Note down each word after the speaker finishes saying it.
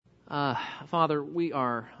Father, we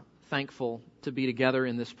are thankful to be together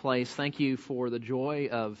in this place. Thank you for the joy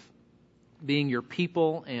of being your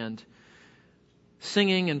people and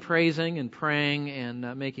singing and praising and praying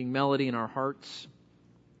and making melody in our hearts.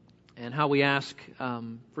 And how we ask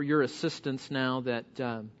for your assistance now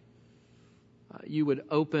that you would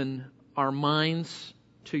open our minds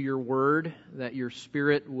to your word, that your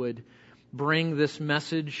Spirit would bring this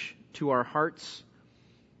message to our hearts,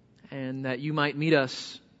 and that you might meet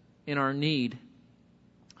us in our need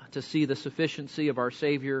to see the sufficiency of our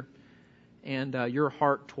Savior and your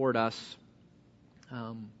heart toward us.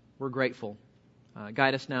 We're grateful.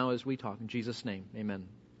 Guide us now as we talk. In Jesus' name, amen.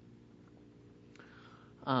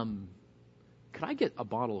 Could I get a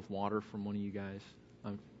bottle of water from one of you guys?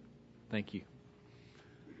 Thank you.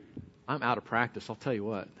 I'm out of practice, I'll tell you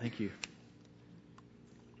what. Thank you.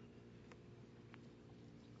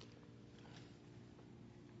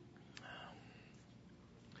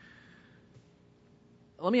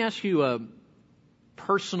 Let me ask you a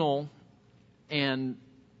personal and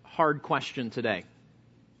hard question today.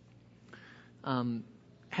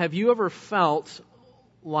 Have you ever felt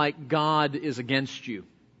like God is against you?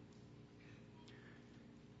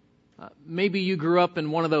 Maybe you grew up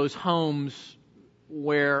in one of those homes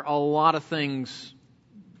where a lot of things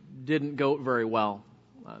didn't go very well.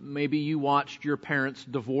 Maybe you watched your parents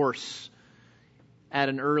divorce at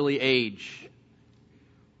an early age,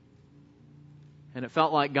 and it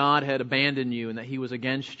felt like God had abandoned you and that He was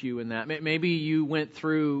against you in that. Maybe you went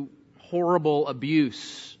through horrible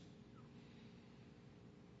abuse,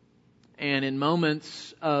 and in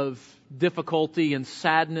moments of difficulty and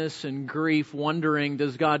sadness and grief, wondering,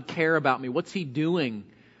 does God care about me? What's He doing?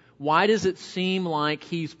 Why does it seem like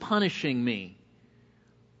He's punishing me?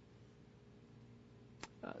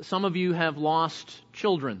 Some of you have lost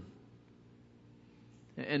children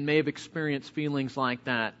and may have experienced feelings like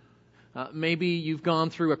that. Maybe you've gone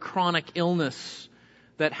through a chronic illness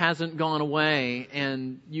that hasn't gone away,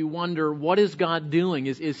 and you wonder, what is God doing?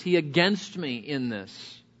 Is He against me in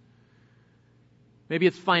this? Maybe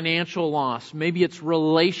it's financial loss. Maybe it's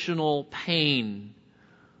relational pain.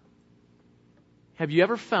 Have you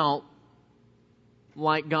ever felt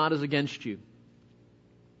like God is against you?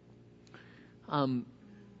 One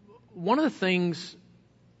of the things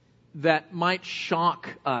that might shock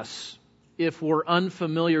us if we're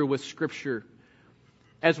unfamiliar with Scripture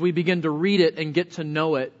as we begin to read it and get to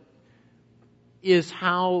know it is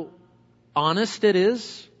how honest it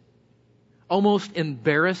is, almost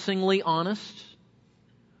embarrassingly honest.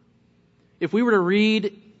 If we were to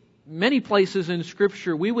read many places in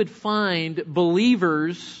Scripture, we would find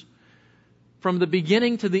believers from the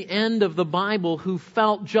beginning to the end of the Bible who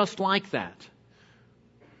felt just like that.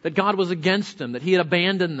 That God was against them, that He had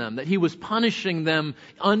abandoned them, that He was punishing them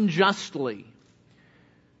unjustly.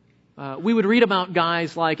 We would read about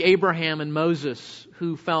guys like Abraham and Moses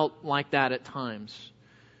who felt like that at times.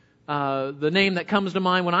 The name that comes to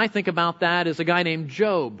mind when I think about that is a guy named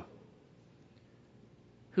Job,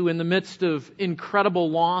 who in the midst of incredible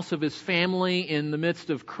loss of his family, in the midst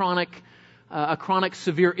of a chronic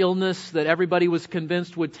severe illness that everybody was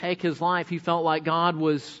convinced would take his life, he felt like God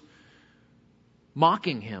was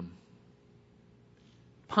mocking him,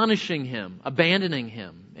 punishing him, abandoning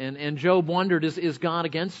him. And Job wondered, is God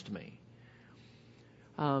against me?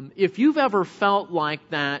 If you've ever felt like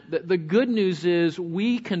that, the good news is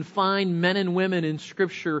we can find men and women in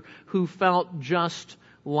Scripture who felt just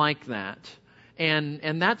like that.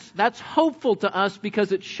 And that's hopeful to us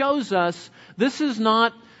because it shows us this is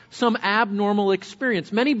not some abnormal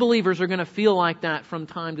experience. Many believers are going to feel like that from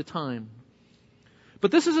time to time.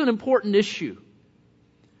 But this is an important issue.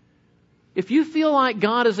 If you feel like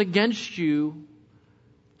God is against you,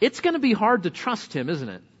 it's going to be hard to trust Him, isn't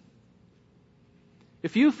it?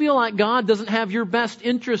 If you feel like God doesn't have your best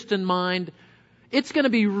interest in mind, it's going to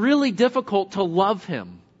be really difficult to love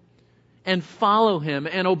Him and follow Him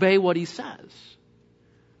and obey what He says.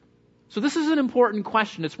 So this is an important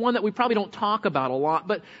question. It's one that we probably don't talk about a lot,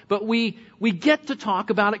 but we get to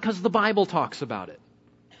talk about it because the Bible talks about it.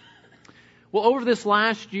 Well, over this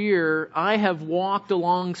last year, I have walked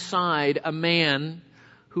alongside a man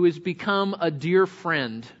who has become a dear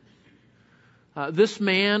friend. This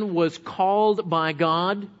man was called by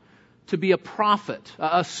God to be a prophet,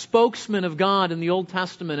 a spokesman of God in the Old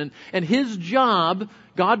Testament. And his job,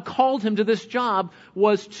 God called him to this job,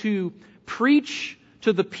 was to preach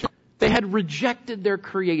to the people. They had rejected their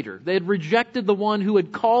Creator. They had rejected the one who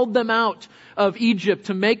had called them out of Egypt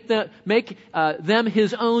to make them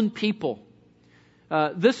His own people.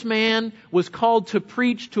 This man was called to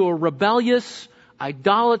preach to a rebellious,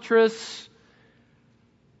 idolatrous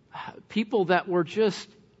people that were just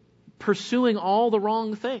pursuing all the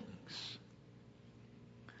wrong things.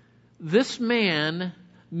 This man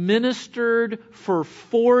ministered for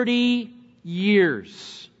 40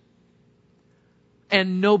 years,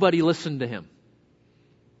 and nobody listened to him.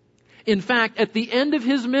 In fact, at the end of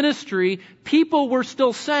his ministry, people were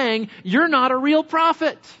still saying, "You're not a real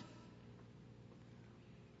prophet."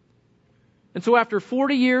 And so after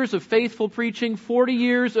 40 years of faithful preaching, 40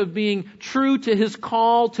 years of being true to his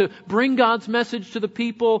call to bring God's message to the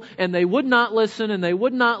people, and they would not listen, and they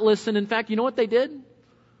would not listen. In fact, you know what they did?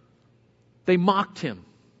 They mocked him.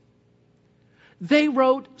 They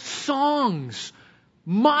wrote songs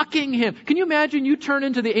mocking him. Can you imagine you turn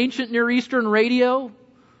into the ancient Near Eastern radio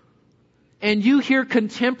and you hear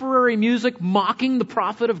contemporary music mocking the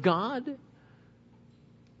prophet of God?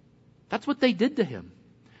 That's what they did to him.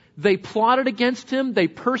 They plotted against him. They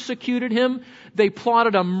persecuted him. They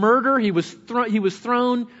plotted a murder. He was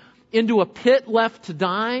thrown into a pit, left to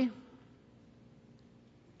die.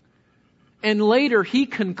 And later he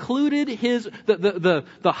concluded the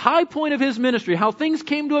high point of his ministry, how things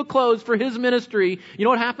came to a close for his ministry. You know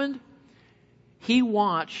what happened? He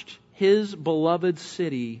watched his beloved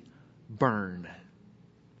city burn.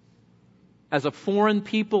 As a foreign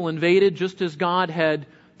people invaded, just as God had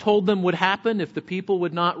told them would happen if the people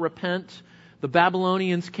would not repent, the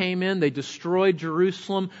Babylonians came in, they destroyed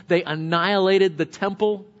Jerusalem, they annihilated the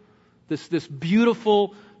temple, this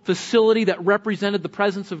beautiful facility that represented the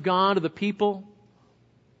presence of God to the people.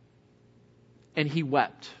 And he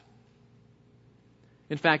wept.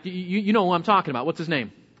 In fact, you know who I'm talking about. What's his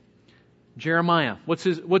name? Jeremiah.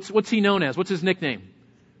 What's he known as? What's his nickname?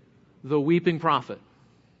 The Weeping Prophet.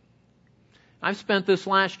 I've spent this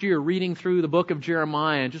last year reading through the book of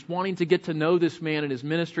Jeremiah and just wanting to get to know this man and his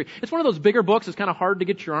ministry. It's one of those bigger books. It's kind of hard to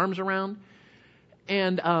get your arms around.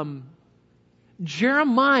 And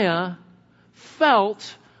Jeremiah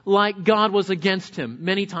felt like God was against him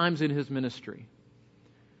many times in his ministry.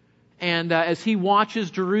 And as he watches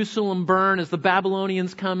Jerusalem burn, as the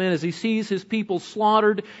Babylonians come in, as he sees his people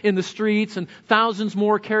slaughtered in the streets and thousands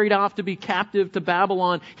more carried off to be captive to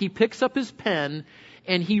Babylon, he picks up his pen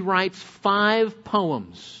and he writes 5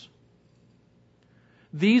 poems.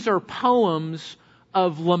 These are poems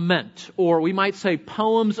of lament, or we might say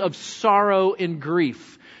poems of sorrow and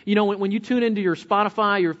grief. You know, when you tune into your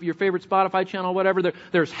Spotify, your favorite Spotify channel, whatever,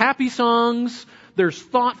 there's happy songs, there's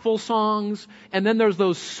thoughtful songs, and then there's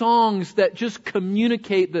those songs that just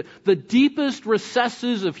communicate the deepest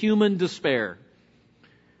recesses of human despair.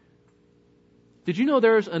 Did you know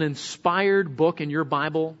there's an inspired book in your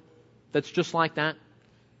Bible that's just like that?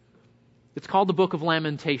 It's called the Book of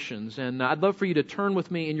Lamentations, and I'd love for you to turn with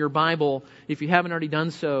me in your Bible, if you haven't already done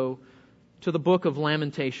so, to the Book of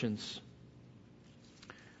Lamentations.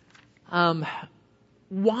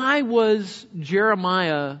 Why was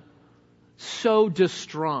Jeremiah so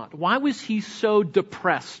distraught? Why was he so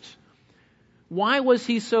depressed? Why was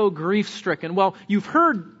he so grief-stricken? Well, you've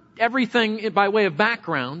heard everything by way of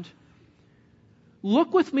background.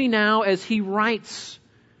 Look with me now as he writes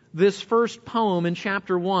this first poem in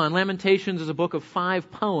chapter 1. Lamentations is a book of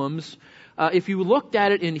 5 poems. If you looked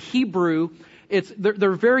at it in Hebrew,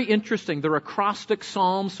 they're very interesting. They're acrostic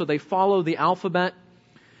psalms, so they follow the alphabet.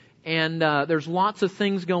 And there's lots of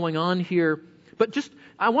things going on here. But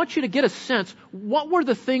I want you to get a sense, what were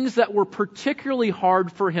the things that were particularly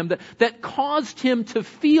hard for him, that caused him to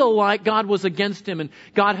feel like God was against him and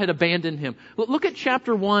God had abandoned him? Look at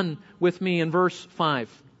chapter 1 with me in verse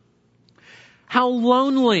 5. How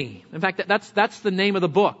lonely. In fact, that's the name of the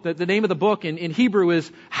book. The name of the book in Hebrew is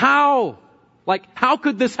How. Like, how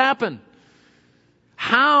could this happen?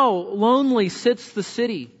 How lonely sits the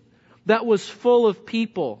city that was full of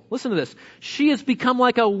people. Listen to this. She has become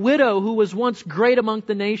like a widow who was once great among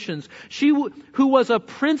the nations. She who was a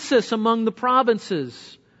princess among the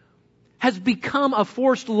provinces has become a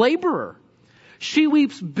forced laborer. She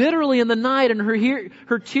weeps bitterly in the night, and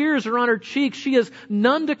her tears are on her cheeks. She has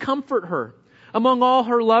none to comfort her. Among all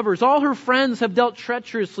her lovers, all her friends have dealt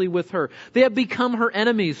treacherously with her. They have become her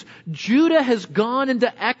enemies. Judah has gone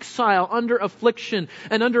into exile under affliction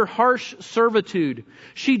and under harsh servitude.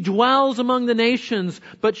 She dwells among the nations,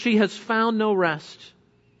 but she has found no rest.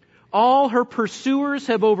 All her pursuers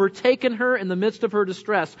have overtaken her in the midst of her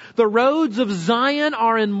distress. The roads of Zion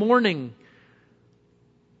are in mourning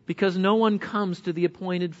because no one comes to the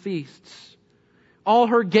appointed feasts. All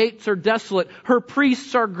her gates are desolate. Her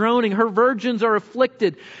priests are groaning. Her virgins are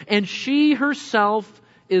afflicted. And she herself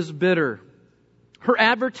is bitter. Her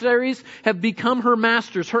adversaries have become her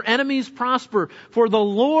masters. Her enemies prosper. For the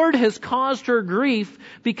Lord has caused her grief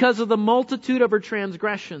because of the multitude of her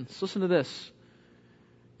transgressions. Listen to this.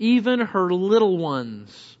 Even her little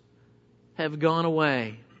ones have gone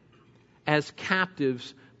away as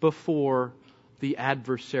captives before the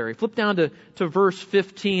adversary. Flip down to verse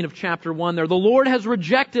 15 of chapter 1 there. The Lord has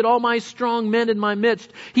rejected all my strong men in my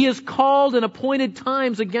midst. He has called and appointed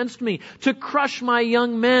times against me to crush my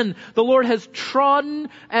young men. The Lord has trodden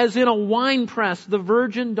as in a winepress the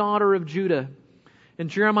virgin daughter of Judah. And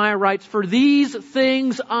Jeremiah writes, for these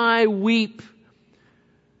things I weep.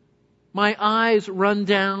 My eyes run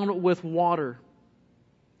down with water.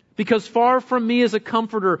 Because far from me is a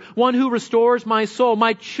comforter, one who restores my soul.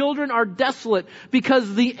 My children are desolate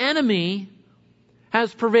because the enemy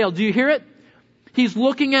has prevailed. Do you hear it? He's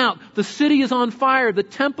looking out. The city is on fire. The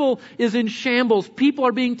temple is in shambles. People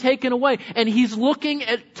are being taken away. And he's looking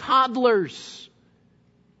at toddlers.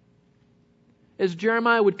 As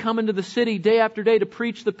Jeremiah would come into the city day after day to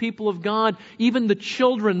preach the people of God, even the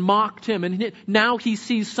children mocked him. And now he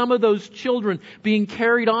sees some of those children being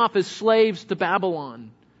carried off as slaves to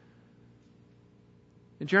Babylon.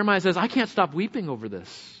 And Jeremiah says, I can't stop weeping over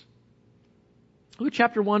this. Look at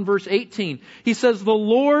chapter 1, verse 18. He says, the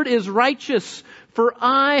Lord is righteous, for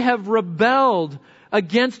I have rebelled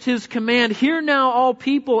against His command. Hear now, all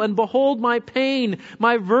people, and behold my pain.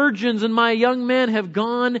 My virgins and my young men have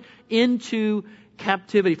gone into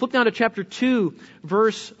captivity. Flip down to chapter 2,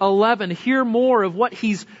 verse 11. Hear more of what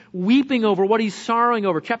he's weeping over, what he's sorrowing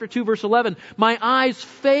over. Chapter 2, verse 11. My eyes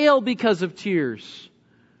fail because of tears.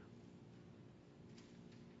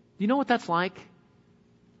 You know what that's like?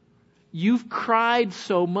 You've cried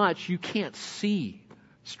so much you can't see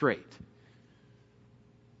straight.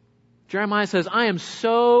 Jeremiah says, I am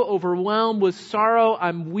so overwhelmed with sorrow.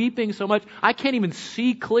 I'm weeping so much. I can't even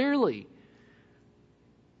see clearly.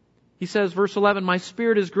 He says, verse 11, my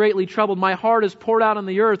spirit is greatly troubled. My heart is poured out on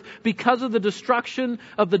the earth because of the destruction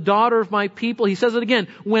of the daughter of my people. He says it again,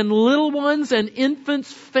 when little ones and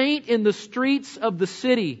infants faint in the streets of the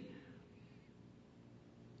city.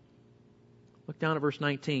 Look down at verse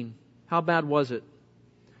 19. How bad was it?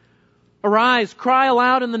 Arise, cry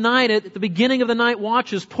aloud in the night at the beginning of the night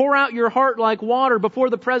watches. Pour out your heart like water before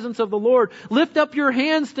the presence of the Lord. Lift up your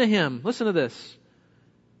hands to Him. Listen to this.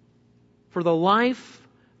 For the life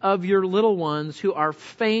of your little ones who are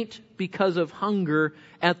faint because of hunger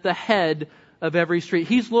at the head of every street.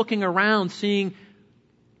 He's looking around seeing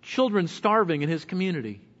children starving in his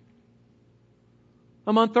community.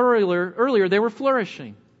 A month earlier they were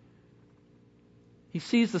flourishing. He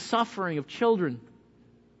sees the suffering of children.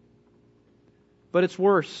 But it's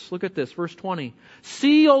worse. Look at this, verse 20.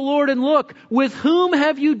 See, O Lord, and look, with whom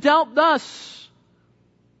have you dealt thus?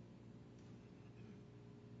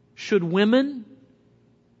 Should women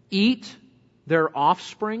eat their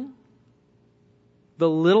offspring? The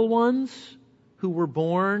little ones who were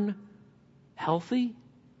born healthy?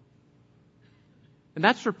 And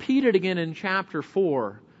that's repeated again in chapter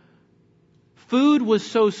 4. Food was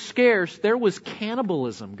so scarce, there was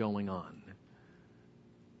cannibalism going on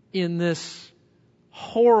in this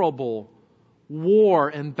horrible war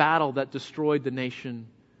and battle that destroyed the nation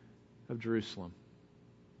of Jerusalem.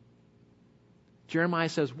 Jeremiah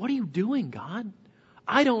says, what are you doing, God?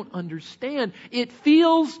 I don't understand. It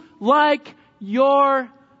feels like you're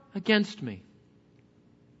against me.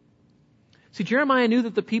 See, Jeremiah knew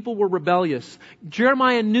that the people were rebellious.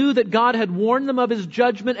 Jeremiah knew that God had warned them of His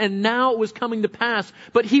judgment and now it was coming to pass.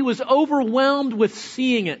 But he was overwhelmed with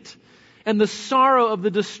seeing it and the sorrow of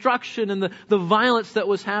the destruction and the violence that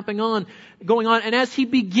was going on. And as he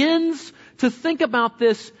begins to think about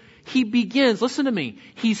this, listen to me,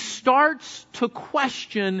 he starts to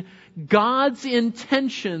question God's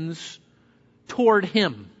intentions toward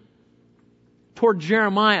him. Toward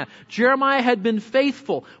Jeremiah. Jeremiah had been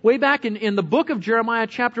faithful. Way back in the book of Jeremiah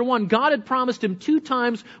chapter 1, God had promised him 2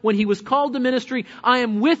 times when he was called to ministry, I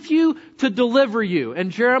am with you to deliver you. And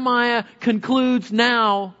Jeremiah concludes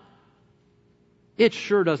now, it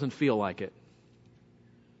sure doesn't feel like it.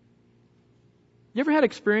 You ever had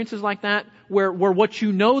experiences like that where what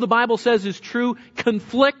you know the Bible says is true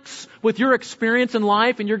conflicts with your experience in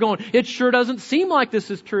life and you're going, it sure doesn't seem like this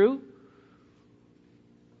is true?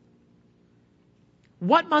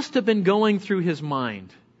 What must have been going through his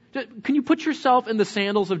mind? Can you put yourself in the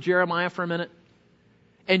sandals of Jeremiah for a minute?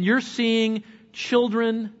 And you're seeing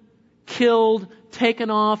children killed, taken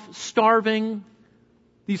off, starving,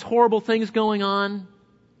 these horrible things going on.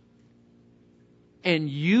 And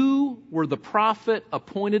you were the prophet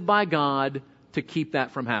appointed by God to keep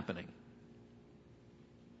that from happening.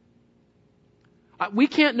 We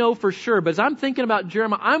can't know for sure, but as I'm thinking about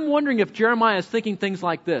Jeremiah, I'm wondering if Jeremiah is thinking things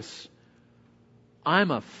like this.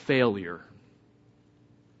 I'm a failure.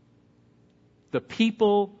 The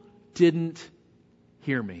people didn't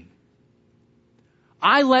hear me.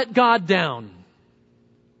 I let God down.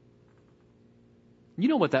 You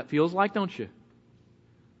know what that feels like, don't you?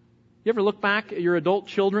 You ever look back at your adult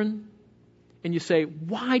children and you say,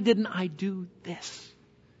 why didn't I do this?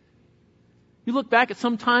 You look back at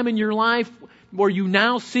some time in your life where you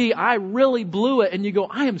now see, I really blew it, and you go,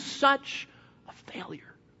 I am such a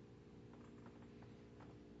failure.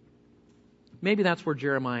 Maybe that's where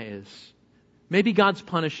Jeremiah is. Maybe God's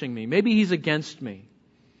punishing me. Maybe He's against me.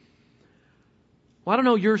 Well, I don't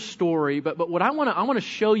know your story, but what I want to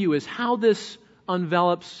show you is how this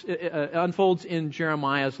unfolds in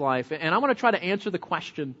Jeremiah's life. And I want to try to answer the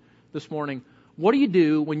question this morning, what do you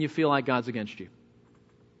do when you feel like God's against you?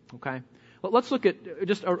 Okay? Well, let's look at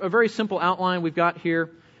just a very simple outline we've got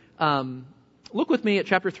here. Look with me at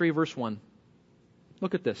chapter 3, verse 1.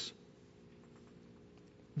 Look at this.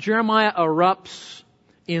 Jeremiah erupts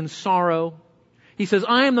in sorrow. He says,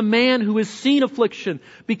 I am the man who has seen affliction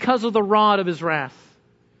because of the rod of his wrath.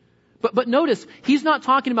 But notice, he's not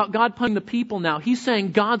talking about God punishing the people now. He's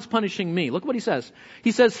saying God's punishing me. Look what he says.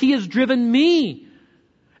 He says, He has driven me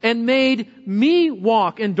and made me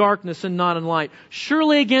walk in darkness and not in light.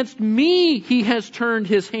 Surely against me He has turned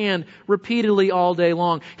His hand repeatedly all day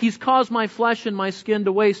long. He's caused my flesh and my skin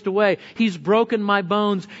to waste away. He's broken my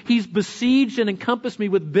bones. He's besieged and encompassed me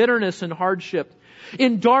with bitterness and hardship.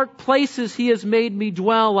 In dark places He has made me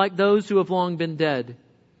dwell like those who have long been dead.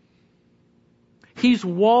 He's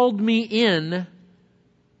walled me in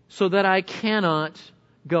so that I cannot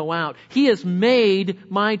go out. He has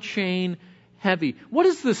made my chain heavy. What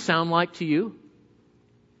does this sound like to you?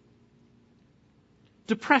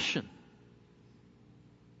 Depression.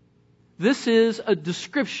 This is a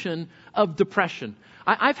description of depression.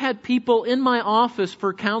 I've had people in my office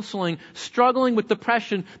for counseling struggling with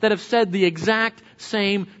depression that have said the exact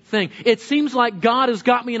same thing. It seems like God has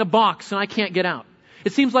got me in a box and I can't get out.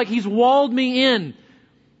 It seems like He's walled me in.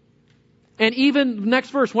 And even next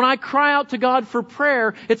verse, when I cry out to God for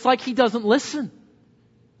prayer, it's like He doesn't listen.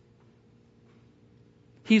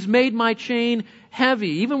 He's made my chain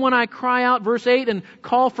heavy. Even when I cry out, verse 8, and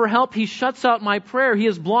call for help, He shuts out my prayer. He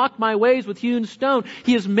has blocked my ways with hewn stone.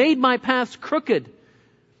 He has made my paths crooked.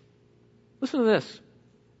 Listen to this.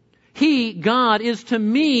 He, God, is to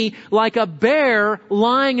me like a bear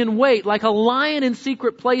lying in wait, like a lion in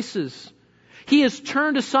secret places. He has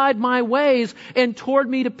turned aside my ways and torn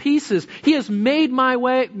me to pieces. He has made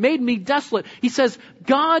me desolate. He says,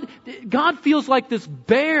 God feels like this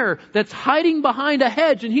bear that's hiding behind a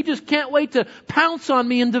hedge and He just can't wait to pounce on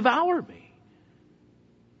me and devour me.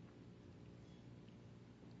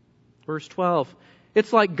 Verse 12.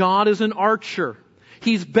 It's like God is an archer.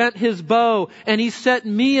 He's bent His bow and He set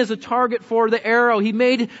me as a target for the arrow. He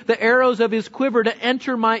made the arrows of His quiver to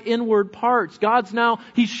enter my inward parts.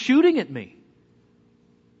 He's shooting at me.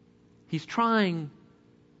 He's trying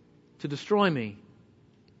to destroy me.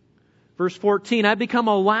 Verse 14, I become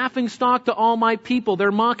a laughing stock to all my people.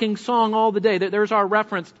 Their mocking song all the day. There's our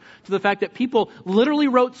reference to the fact that people literally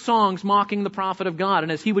wrote songs mocking the prophet of God.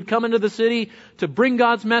 And as he would come into the city to bring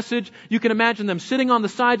God's message, you can imagine them sitting on the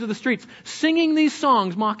sides of the streets, singing these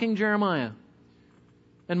songs, mocking Jeremiah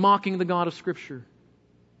and mocking the God of Scripture.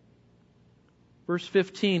 Verse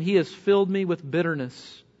 15, He has filled me with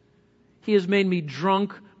bitterness. He has made me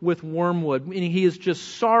drunk with wormwood, meaning He is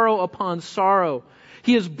just sorrow upon sorrow.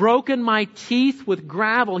 He has broken my teeth with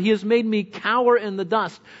gravel. He has made me cower in the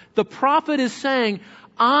dust. The prophet is saying,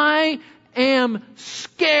 I am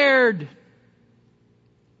scared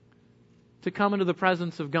to come into the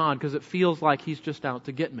presence of God because it feels like He's just out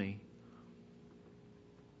to get me.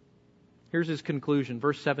 Here's his conclusion,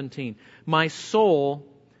 verse 17. My soul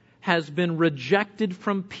has been rejected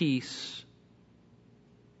from peace,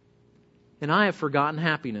 and I have forgotten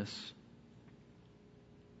happiness.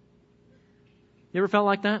 You ever felt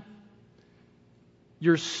like that?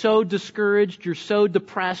 You're so discouraged, you're so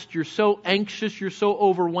depressed, you're so anxious, you're so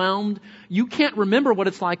overwhelmed, you can't remember what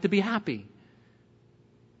it's like to be happy.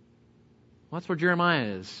 Well, that's where Jeremiah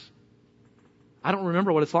is. I don't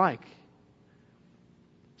remember what it's like.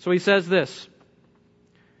 So he says this,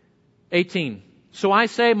 18. So I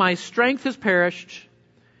say, my strength has perished,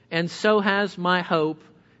 and so has my hope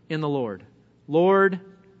in the Lord. Lord,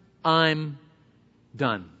 I'm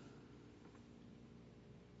done.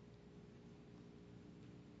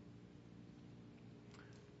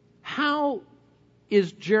 How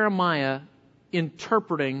is Jeremiah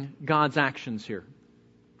interpreting God's actions here?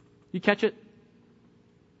 You catch it?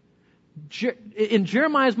 In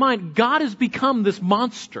Jeremiah's mind, God has become this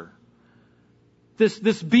monster.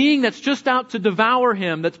 This being that's just out to devour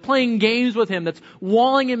him, that's playing games with him, that's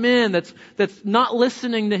walling him in, that's not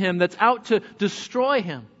listening to him, that's out to destroy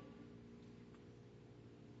him.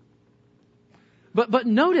 But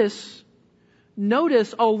notice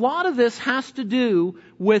a lot of this has to do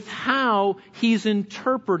with how he's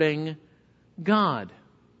interpreting God.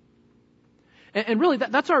 And really,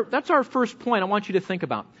 that's our first point I want you to think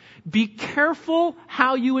about. Be careful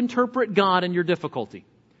how you interpret God in your difficulty.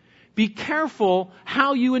 Be careful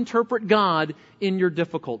how you interpret God in your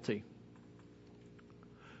difficulty.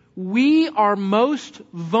 We are most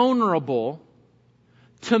vulnerable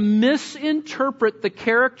to misinterpret the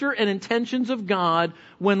character and intentions of God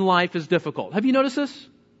when life is difficult. Have you noticed this?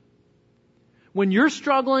 When you're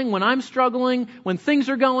struggling, when I'm struggling, when things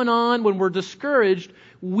are going on, when we're discouraged,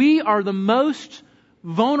 we are the most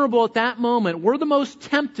vulnerable at that moment. We're the most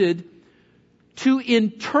tempted to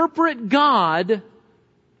interpret God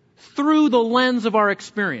through the lens of our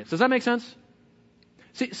experience. Does that make sense?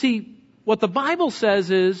 See, what the Bible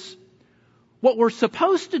says is, what we're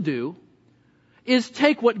supposed to do is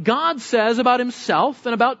take what God says about Himself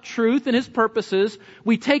and about truth and His purposes.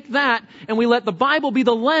 We take that and we let the Bible be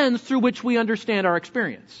the lens through which we understand our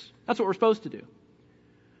experience. That's what we're supposed to do.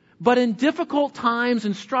 But in difficult times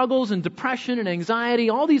and struggles and depression and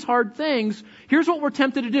anxiety, all these hard things, here's what we're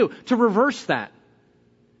tempted to do, to reverse that.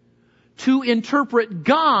 To interpret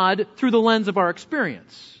God through the lens of our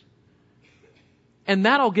experience. And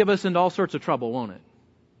that'll give us into all sorts of trouble, won't it?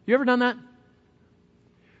 You ever done that?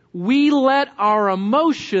 We let our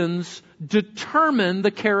emotions determine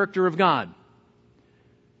the character of God.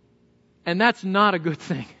 And that's not a good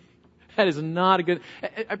thing. That is not a good...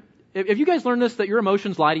 Have you guys learned this, that your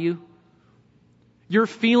emotions lie to you? Your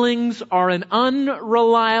feelings are an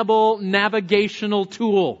unreliable navigational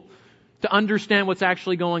tool to understand what's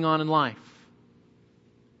actually going on in life.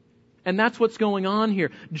 And that's what's going on here.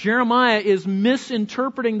 Jeremiah is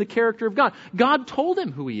misinterpreting the character of God. God told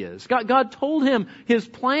him who He is. God told him His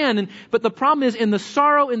plan. But the problem is, in the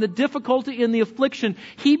sorrow, in the difficulty, in the affliction,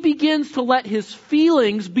 he begins to let his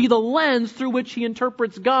feelings be the lens through which he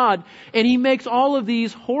interprets God. And he makes all of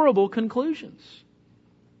these horrible conclusions.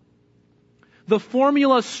 The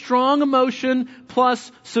formula strong emotion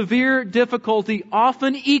plus severe difficulty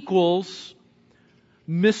often equals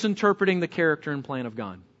misinterpreting the character and plan of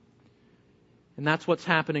God. And that's what's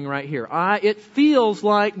happening right here. It feels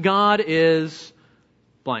like God is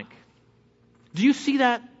blank. Do you see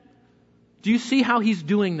that? Do you see how He's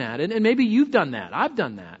doing that? And maybe you've done that. I've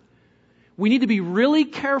done that. We need to be really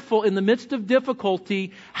careful in the midst of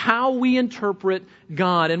difficulty how we interpret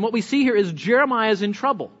God. And what we see here is Jeremiah is in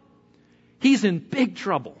trouble. He's in big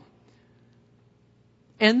trouble.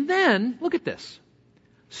 And then, look at this.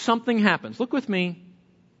 Something happens. Look with me.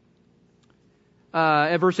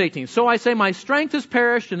 At verse 18. So I say, my strength has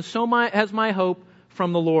perished, and so has my hope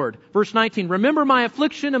from the Lord. Verse 19. Remember my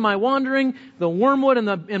affliction and my wandering, the wormwood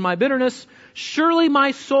and my bitterness. Surely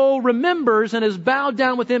my soul remembers and is bowed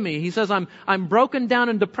down within me. He says, I'm broken down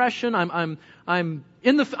in depression. I'm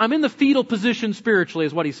in the fetal position spiritually,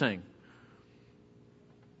 is what he's saying.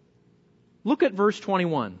 Look at verse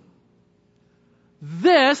 21.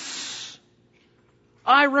 This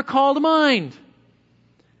I recall to mind.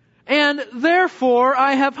 And therefore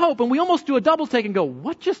I have hope. And we almost do a double take and go,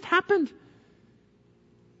 what just happened?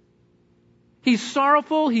 He's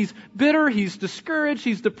sorrowful, he's bitter, he's discouraged,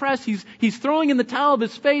 he's depressed, he's throwing in the towel of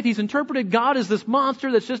his faith, he's interpreted God as this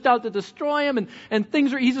monster that's just out to destroy him, and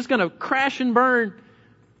he's just going to crash and burn.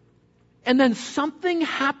 And then something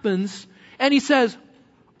happens, and he says,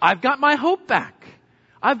 I've got my hope back.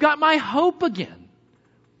 I've got my hope again.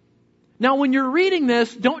 Now, when you're reading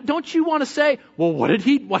this, don't you want to say, well,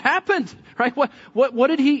 what happened? Right? What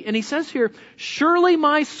did he, and he says here, surely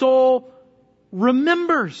my soul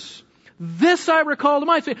remembers. This I recall to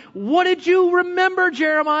mind. Say, what did you remember,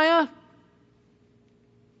 Jeremiah?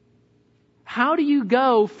 How do you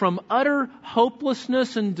go from utter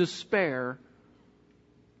hopelessness and despair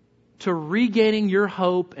to regaining your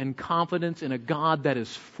hope and confidence in a God that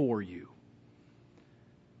is for you?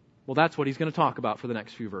 Well, that's what he's going to talk about for the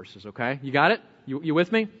next few verses, okay? You got it? You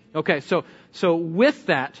with me? Okay, so with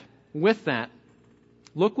that,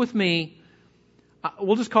 look with me.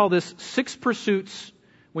 We'll just call this 6 pursuits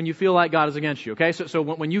when you feel like God is against you, okay? So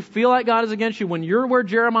when you feel like God is against you, when you're where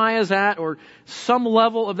Jeremiah is at, or some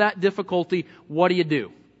level of that difficulty, what do you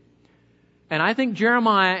do? And I think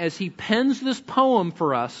Jeremiah, as he pens this poem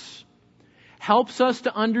for us, helps us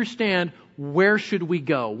to understand where should we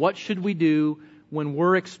go? What should we do when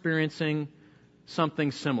we're experiencing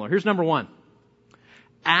something similar? Here's number 1.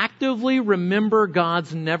 Actively remember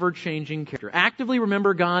God's never-changing character. Actively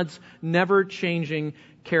remember God's never-changing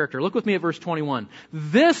character. Look with me at verse 21.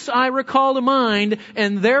 This I recall to mind,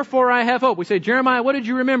 and therefore I have hope. We say, Jeremiah, what did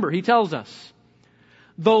you remember? He tells us,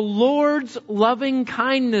 the Lord's loving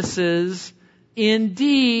kindnesses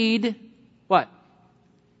Indeed, what?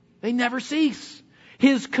 They never cease.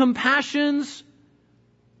 His compassions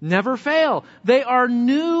never fail. They are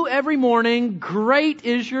new every morning. Great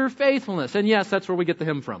is your faithfulness. And yes, that's where we get the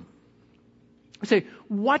hymn from. I say,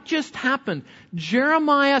 what just happened?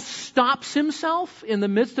 Jeremiah stops himself in the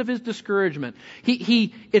midst of his discouragement.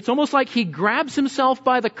 It's almost like he grabs himself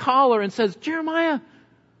by the collar and says, Jeremiah,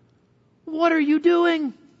 what are you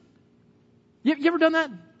doing? You ever done that?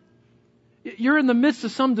 You're in the midst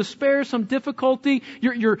of some despair, some difficulty.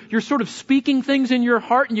 You're sort of speaking things in your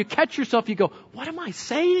heart, and you catch yourself. You go, what am I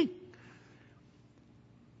saying?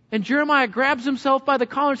 And Jeremiah grabs himself by the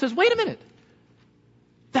collar and says, wait a minute.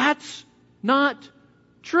 That's not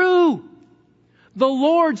true. The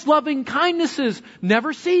Lord's loving kindnesses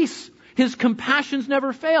never cease. His compassions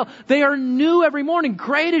never fail. They are new every morning.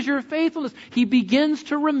 Great is your faithfulness. He begins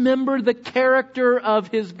to remember the character of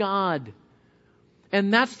his God.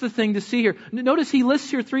 And that's the thing to see here. Notice he lists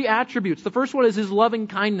here 3 attributes. The first one is his loving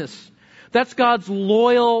kindness. That's God's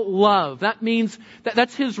loyal love. That means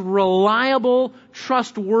that's his reliable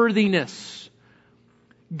trustworthiness.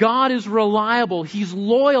 God is reliable. He's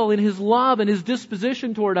loyal in his love and his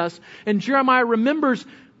disposition toward us. And Jeremiah remembers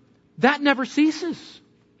that never ceases.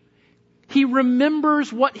 He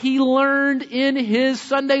remembers what he learned in his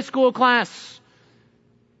Sunday school class.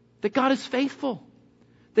 That God is faithful.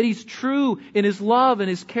 That he's true in his love and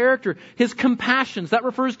his character. His compassions, that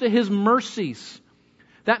refers to his mercies.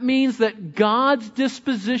 That means that God's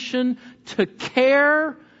disposition to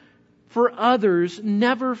care for others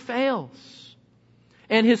never fails.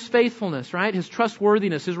 And his faithfulness, right? His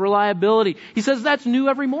trustworthiness, his reliability. He says that's new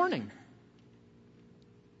every morning.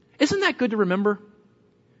 Isn't that good to remember?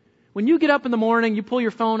 When you get up in the morning, you pull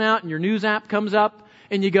your phone out and your news app comes up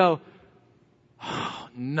and you go, oh,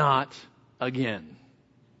 not again.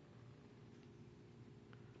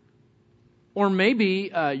 Or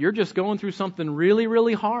maybe you're just going through something really,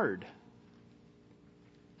 really hard.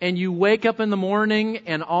 And you wake up in the morning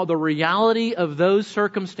and all the reality of those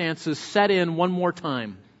circumstances set in one more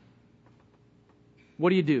time. What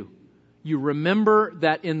do? You remember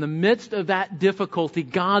that in the midst of that difficulty,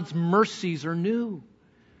 God's mercies are new.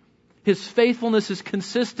 His faithfulness is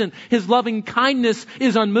consistent. His loving kindness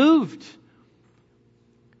is unmoved.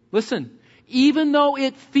 Listen. Even though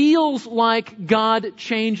it feels like God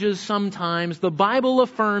changes sometimes, the Bible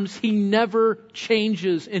affirms He never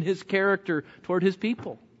changes in His character toward His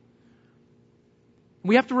people.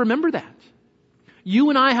 We have to remember that. You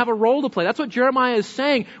and I have a role to play. That's what Jeremiah is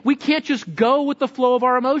saying. We can't just go with the flow of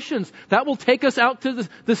our emotions. That will take us out to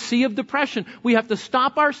the sea of depression. We have to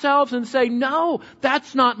stop ourselves and say, no,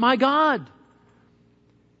 that's not my God.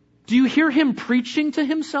 Do you hear him preaching to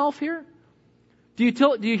himself here? Do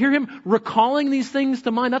you hear him recalling these things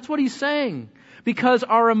to mind? That's what he's saying. Because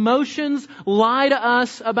our emotions lie to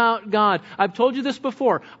us about God. I've told you this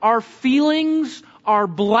before. Our feelings are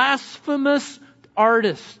blasphemous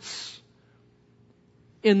artists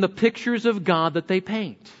in the pictures of God that they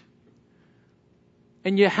paint.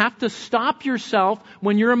 And you have to stop yourself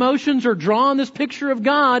when your emotions are drawing this picture of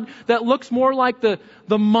God that looks more like the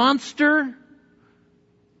monster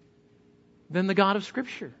than the God of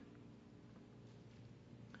Scripture.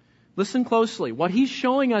 Listen closely. What he's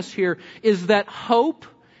showing us here is that hope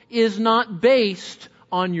is not based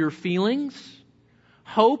on your feelings.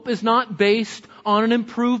 Hope is not based on an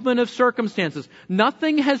improvement of circumstances.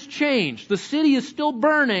 Nothing has changed. The city is still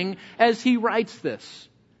burning as he writes this.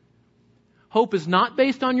 Hope is not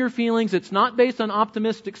based on your feelings. It's not based on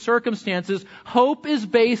optimistic circumstances. Hope is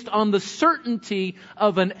based on the certainty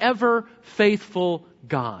of an ever faithful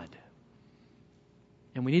God.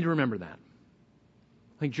 And we need to remember that.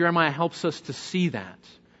 I think Jeremiah helps us to see that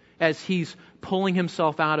as he's pulling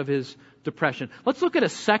himself out of his depression. Let's look at a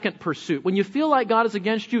second pursuit. When you feel like God is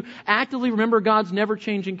against you, actively remember God's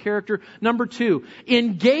never-changing character. Number 2,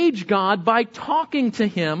 engage God by talking to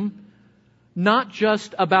Him, not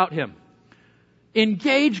just about Him.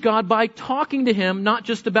 Engage God by talking to Him, not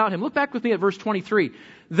just about Him. Look back with me at verse 23.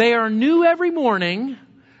 They are new every morning.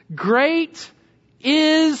 Great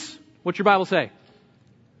is, what's your Bible say?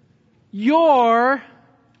 Your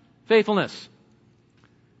faithfulness.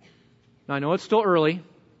 Now I know it's still early,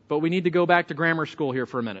 but we need to go back to grammar school here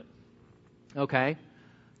for a minute. Okay?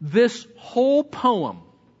 This whole poem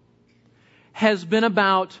has been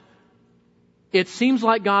about, it seems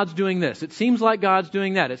like God's doing this. It seems like God's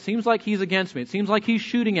doing that. It seems like He's against me. It seems like He's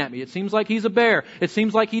shooting at me. It seems like He's a bear. It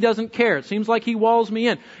seems like He doesn't care. It seems like He walls me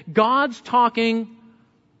in. God's talking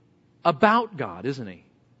about God, isn't He?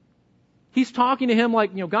 He's talking to him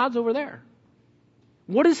like, God's over there.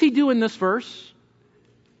 What does he do in this verse?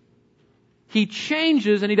 He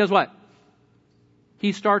changes and he does what?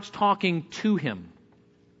 he starts talking to him.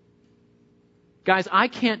 Guys, I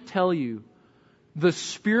can't tell you the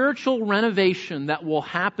spiritual renovation that will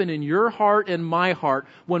happen in your heart and my heart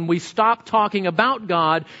when we stop talking about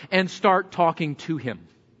God and start talking to Him.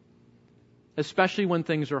 Especially when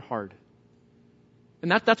things are hard.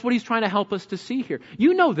 And that's what he's trying to help us to see here.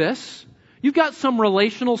 You know this. You've got some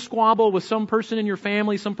relational squabble with some person in your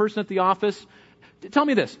family, some person at the office. Tell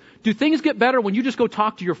me this. Do things get better when you just go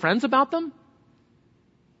talk to your friends about them?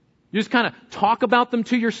 You just kind of talk about them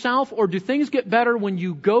to yourself? Or do things get better when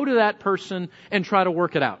you go to that person and try to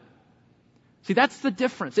work it out? See, that's the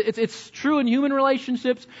difference. It's true in human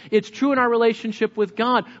relationships. It's true in our relationship with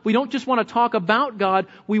God. We don't just want to talk about God.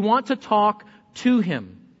 We want to talk to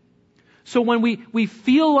Him. So when we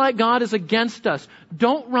feel like God is against us,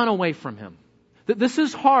 don't run away from Him. This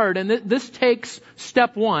is hard, and this takes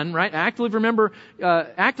step one, right? Actively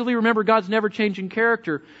remember God's never-changing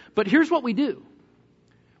character. But here's what we do.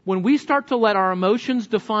 When we start to let our emotions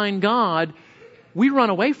define God, we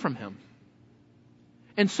run away from Him.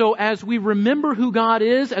 And so as we remember who God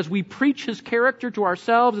is, as we preach His character to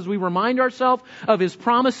ourselves, as we remind ourselves of His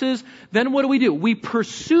promises, then what do? We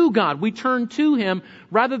pursue God. We turn to Him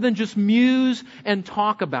rather than just muse and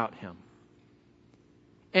talk about Him.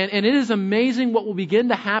 And it is amazing what will begin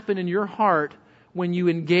to happen in your heart when you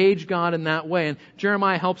engage God in that way. And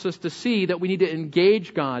Jeremiah helps us to see that we need to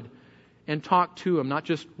engage God and talk to Him, not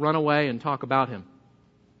just run away and talk about Him.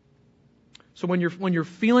 So when you're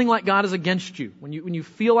feeling like God is against you, when you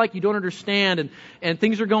feel like you don't understand and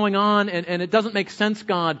things are going on and it doesn't make sense,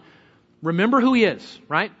 God, remember who He is,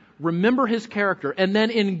 right? Remember His character and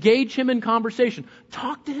then engage Him in conversation.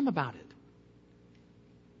 Talk to Him about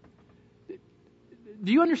it.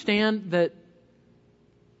 Do you understand that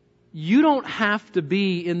you don't have to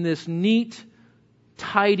be in this neat,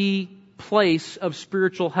 tidy place of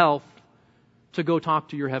spiritual health to go talk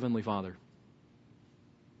to your Heavenly Father?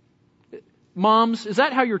 Moms, is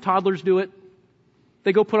that how your toddlers do it?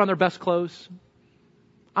 They go put on their best clothes.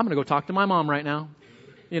 I'm going to go talk to my mom right now.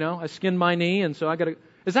 I skinned my knee, and so I got to...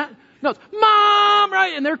 Is that... No, it's, Mom,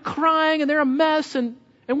 right? And they're crying, and they're a mess, and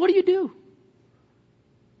what do?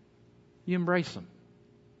 You embrace them.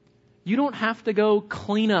 You don't have to go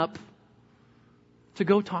clean up to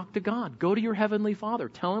go talk to God. Go to your Heavenly Father.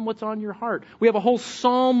 Tell Him what's on your heart. We have a whole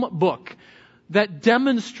psalm book that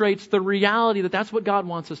demonstrates the reality that that's what God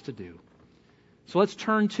wants us to do. So let's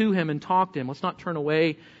turn to Him and talk to Him. Let's not turn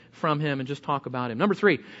away from Him and just talk about Him. Number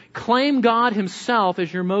 3, claim God Himself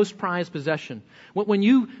as your most prized possession. When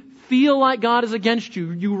you feel like God is against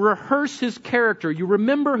you, you rehearse His character, you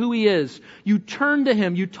remember who He is, you turn to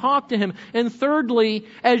Him, you talk to Him. And thirdly,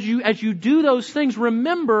 as you do those things,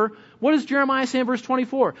 remember, what does Jeremiah say in verse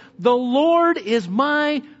 24? The Lord is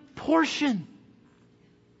my portion.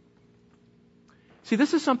 See,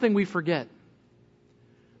 this is something we forget.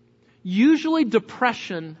 Usually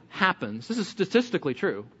depression happens. This is statistically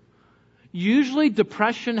true. Usually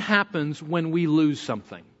depression happens when we lose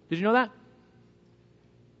something. Did you know that?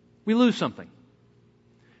 We lose something.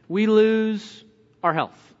 We lose our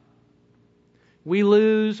health. We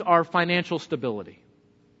lose our financial stability.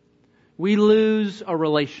 We lose a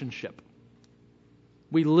relationship.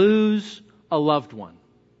 We lose a loved one.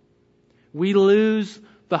 We lose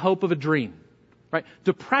the hope of a dream. Right?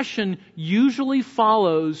 Depression usually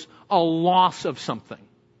follows a loss of something.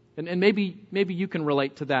 And maybe you can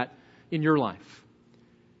relate to that in your life.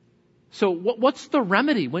 So what's the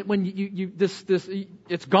remedy when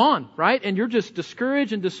it's gone, right? And you're just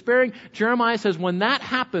discouraged and despairing. Jeremiah says when that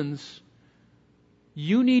happens,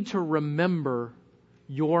 you need to remember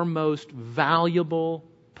your most valuable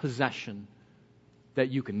possession that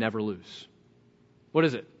you can never lose. What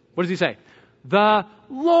is it? What does he say? The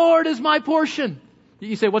Lord is my portion.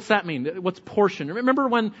 You say, what's that mean? What's portion? Remember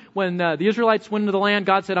when the Israelites went into the land,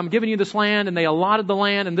 God said, I'm giving you this land, and they allotted the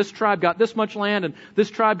land, and this tribe got this much land, and this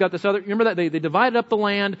tribe got this other. Remember that? They divided up the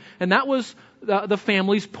land, and that was the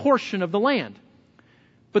family's portion of the land.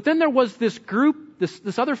 But then there was this group,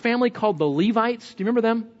 this other family called the Levites. Do you remember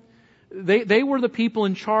them? They were the people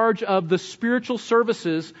in charge of the spiritual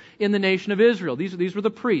services in the nation of Israel. These were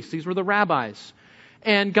the priests. These were the rabbis.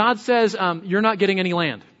 And God says, you're not getting any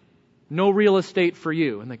land. No real estate for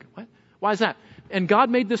you. And they go, what? Why is that? And God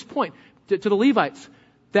made this point to the Levites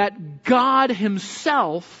that God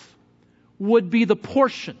Himself would be the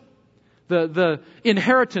portion, the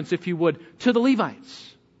inheritance, if you would, to the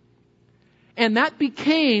Levites. And that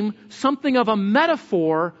became something of a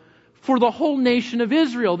metaphor for the whole nation of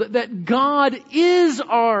Israel, that God is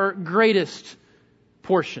our greatest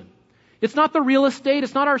portion. It's not the real estate.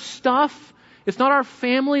 It's not our stuff. It's not our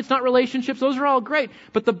family. It's not relationships. Those are all great.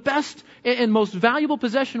 But the best and most valuable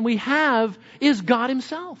possession we have is God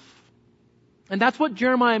Himself. And that's what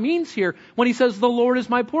Jeremiah means here when he says, the Lord is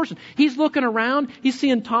my portion. He's looking around. He's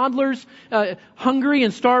seeing toddlers hungry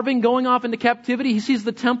and starving, going off into captivity. He sees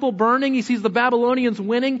the temple burning. He sees the Babylonians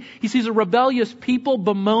winning. He sees a rebellious people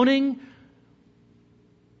bemoaning.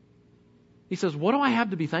 He says, what do I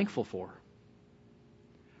have to be thankful for?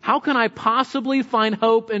 How can I possibly find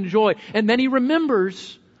hope and joy? And then he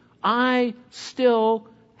remembers, I still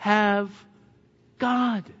have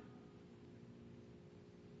God.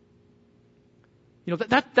 You know,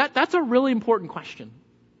 that's a really important question.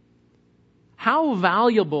 How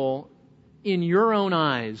valuable in your own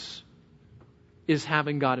eyes is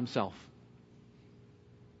having God Himself?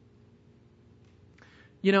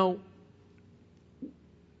 You know,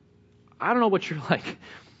 I don't know what you're like.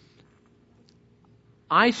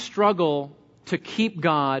 I struggle to keep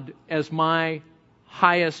God as my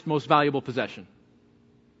highest, most valuable possession.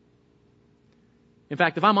 In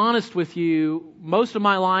fact, if I'm honest with you, most of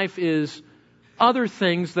my life is other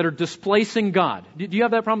things that are displacing God. Do you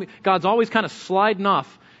have that problem? God's always kind of sliding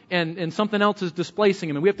off and something else is displacing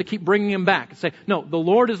Him, and we have to keep bringing Him back and say, no, the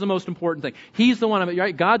Lord is the most important thing. He's the one,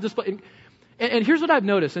 right? God displays. And here's what I've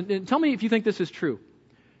noticed, and tell me if you think this is true.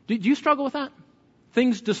 Do you struggle with that?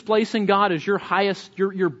 Things displacing God as your highest,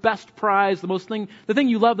 your best prize, the thing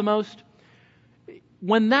you love the most?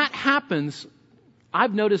 When that happens,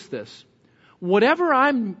 I've noticed this. Whatever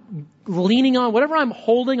I'm leaning on, whatever I'm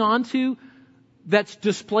holding on to, that's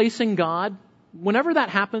displacing God, whenever that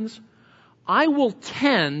happens, I will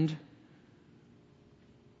tend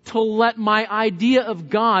to let my idea of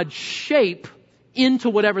God shape into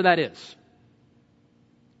whatever that is.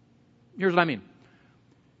 Here's what I mean.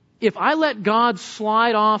 If I let God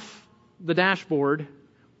slide off the dashboard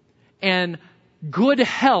and good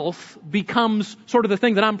health becomes sort of the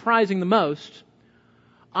thing that I'm prizing the most,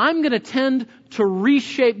 I'm going to tend to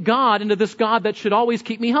reshape God into this God that should always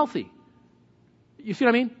keep me healthy. You see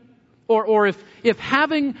what I mean? Or if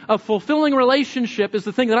having a fulfilling relationship is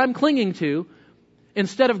the thing that I'm clinging to,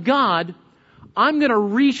 instead of God, I'm going to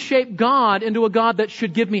reshape God into a God that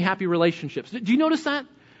should give me happy relationships. Do you notice that?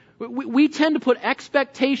 We tend to put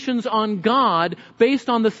expectations on God based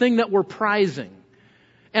on the thing that we're prizing.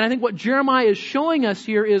 And I think what Jeremiah is showing us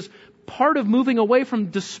here is part of moving away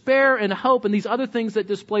from despair and hope and these other things that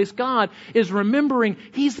displace God is remembering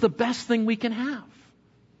He's the best thing we can have.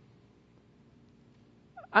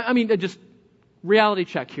 I mean, just reality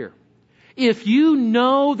check here. If you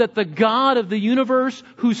know that the God of the universe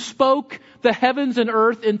who spoke the heavens and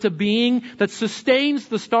earth into being, that sustains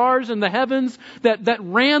the stars in the heavens, that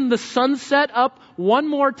ran the sunset up one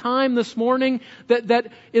more time this morning,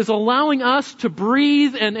 that is allowing us to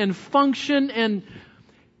breathe and function, and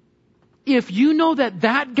if you know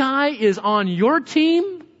that guy is on your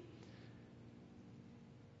team,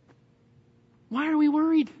 why are we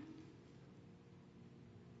worried?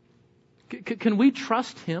 Can we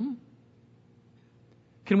trust Him?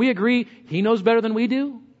 Can we agree He knows better than we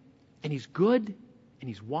do? And He's good, and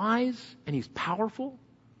He's wise, and He's powerful?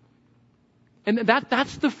 And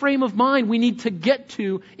that's the frame of mind we need to get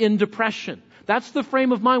to in depression. That's the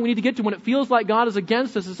frame of mind we need to get to when it feels like God is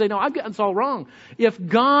against us and say, no, I've gotten this all wrong. If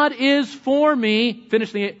God is for me,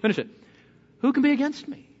 finish it. Who can be against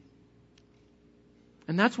me?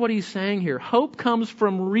 And that's what he's saying here. Hope comes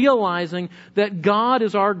from realizing that God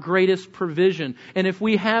is our greatest provision. And if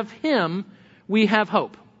we have Him, we have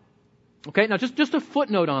hope. Okay, now just a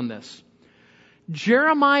footnote on this.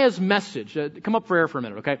 Jeremiah's message, come up for air for a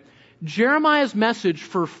minute, okay? Jeremiah's message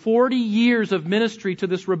for 40 years of ministry to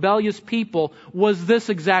this rebellious people was this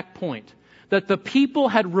exact point. That the people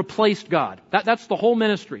had replaced God. That's the whole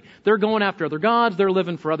ministry. They're going after other gods. They're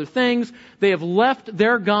living for other things. They have left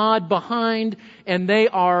their God behind, and they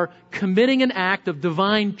are committing an act of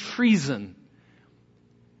divine treason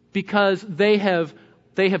because they have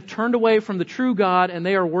turned away from the true God and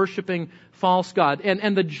they are worshiping false God.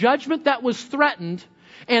 And the judgment that was threatened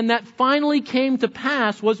and that finally came to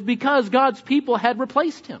pass was because God's people had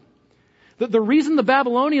replaced Him. The reason the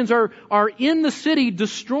Babylonians are in the city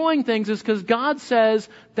destroying things is because God says,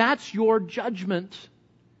 that's your judgment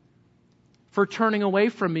for turning away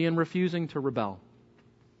from me and refusing to rebel.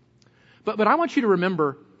 But I want you to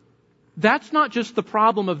remember, that's not just the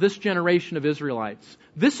problem of this generation of Israelites.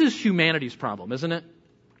 This is humanity's problem, isn't it?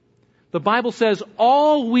 The Bible says,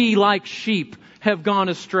 all we like sheep have gone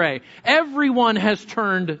astray. Everyone has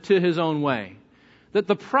turned to his own way. That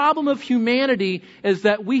the problem of humanity is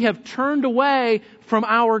that we have turned away from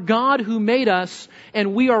our God who made us,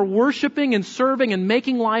 and we are worshiping and serving and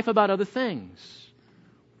making life about other things.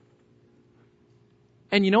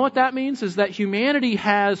 And you know what that means? Is that humanity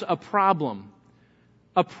has a problem.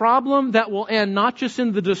 A problem that will end not just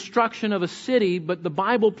in the destruction of a city, but the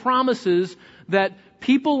Bible promises that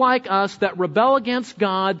people like us that rebel against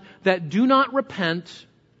God, that do not repent,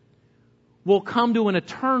 will come to an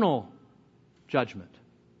eternal judgment.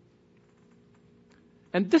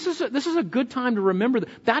 And this is a good time to remember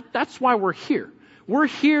that's why we're here. We're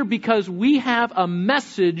here because we have a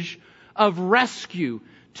message of rescue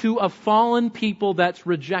to a fallen people that's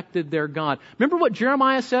rejected their God. Remember what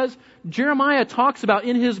Jeremiah says? Jeremiah talks about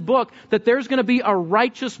in his book that there's going to be a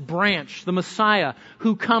righteous branch, the Messiah,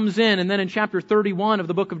 who comes in. And then in chapter 31 of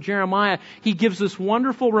the book of Jeremiah, he gives this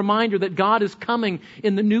wonderful reminder that God is coming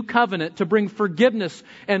in the new covenant to bring forgiveness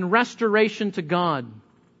and restoration to God.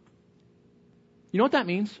 You know what that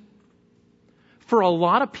means? For a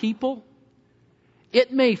lot of people,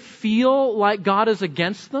 it may feel like God is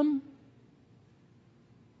against them,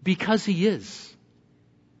 because He is.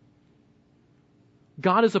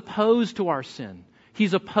 God is opposed to our sin.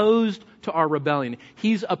 He's opposed to our rebellion.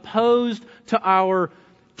 He's opposed to our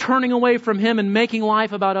turning away from Him and making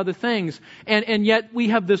life about other things. And yet we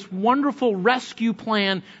have this wonderful rescue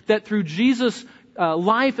plan that through Jesus'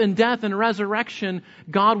 life and death and resurrection,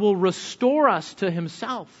 God will restore us to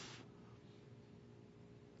Himself.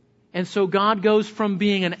 And so God goes from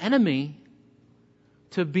being an enemy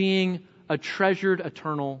to being a treasured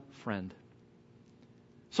eternal friend.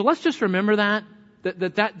 So let's just remember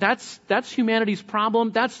that's humanity's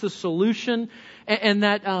problem. That's the solution, and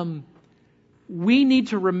that we need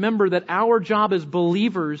to remember that our job as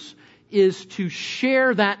believers is to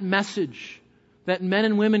share that message that men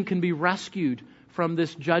and women can be rescued from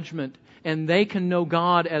this judgment, and they can know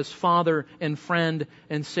God as Father and friend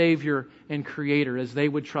and Savior and Creator as they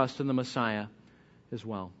would trust in the Messiah as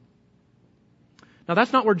well. Now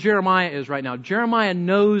that's not where Jeremiah is right now. Jeremiah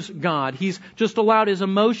knows God. He's just allowed his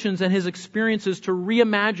emotions and his experiences to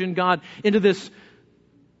reimagine God into this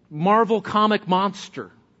Marvel comic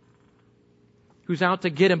monster who's out to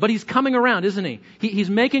get him. But he's coming around, isn't he? He's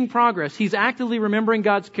making progress. He's actively remembering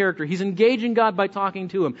God's character. He's engaging God by talking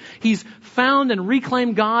to Him. He's found and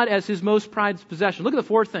reclaimed God as his most prized possession. Look at the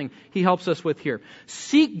fourth thing he helps us with here.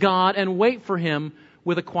 Seek God and wait for Him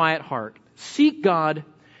with a quiet heart. Seek God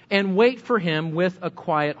and wait for Him with a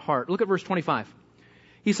quiet heart. Look at verse 25.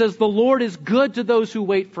 He says, "The Lord is good to those who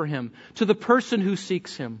wait for Him, to the person who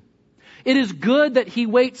seeks Him. It is good that he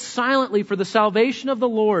waits silently for the salvation of the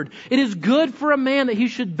Lord. It is good for a man that he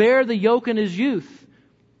should bear the yoke in his youth.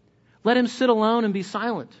 Let him sit alone and be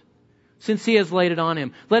silent, since He has laid it on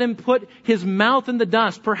him. Let him put his mouth in the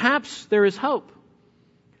dust. Perhaps there is hope.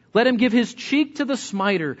 Let him give his cheek to the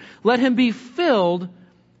smiter. Let him be filled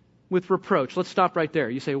with reproach." Let's stop right there.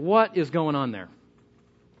 You say, what is going on there?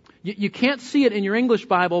 You can't see it in your English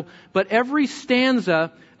Bible, but every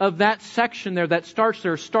stanza of that section there that starts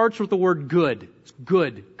with the word good. It's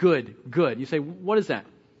good, good, good. You say, what is that?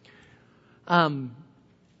 How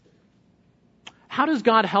does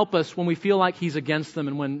God help us when we feel like He's against them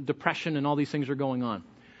and when depression and all these things are going on?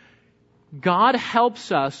 God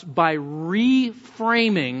helps us by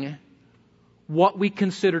reframing what we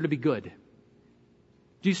consider to be good.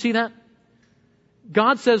 Do you see that?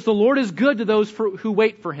 God says the Lord is good to those who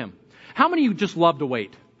wait for Him. How many of you just love to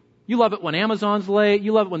wait? You love it when Amazon's late.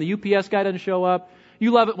 You love it when the UPS guy doesn't show up.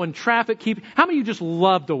 You love it when traffic keeps... How many of you just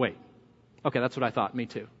love to wait? Okay, that's what I thought. Me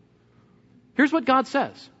too. Here's what God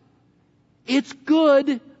says. It's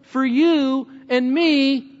good for you and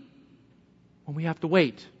me when we have to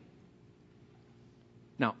wait.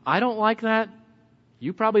 Now, I don't like that.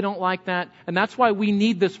 You probably don't like that. And that's why we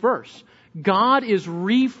need this verse. God is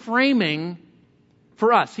reframing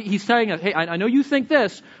for us. He's telling us, hey, I know you think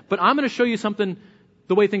this, but I'm going to show you something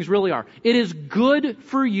the way things really are. It is good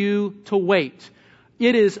for you to wait.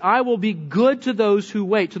 It is, I will be good to those who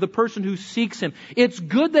wait, to the person who seeks Him. It's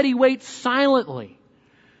good that He waits silently.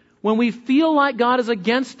 When we feel like God is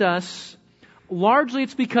against us, largely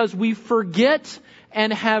it's because we forget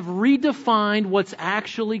and have redefined what's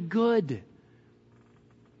actually good.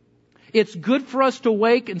 It's good for us to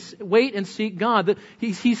wait and seek God.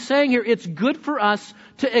 He's saying here, it's good for us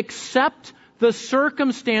to accept the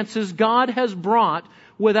circumstances God has brought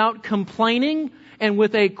without complaining and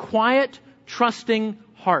with a quiet, trusting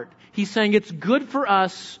heart. He's saying it's good for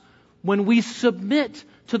us when we submit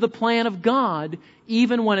to the plan of God,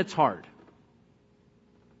 even when it's hard.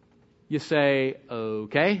 You say,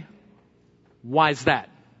 okay, why's that?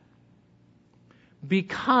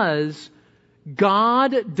 Because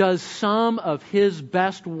God does some of His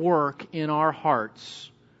best work in our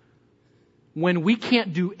hearts when we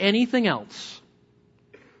can't do anything else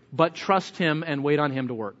but trust Him and wait on Him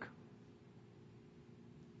to work.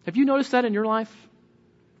 Have you noticed that in your life?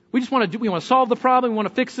 We just want to solve the problem, we want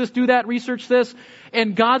to fix this, do that, research this,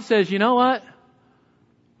 and God says, you know what?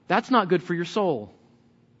 That's not good for your soul.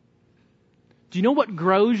 Do you know what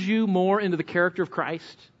grows you more into the character of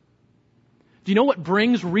Christ? Do you know what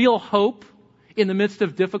brings real hope in the midst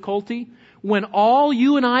of difficulty? When all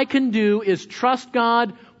you and I can do is trust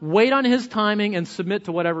God, wait on His timing, and submit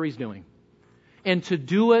to whatever He's doing. And to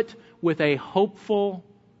do it with a hopeful,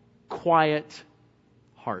 quiet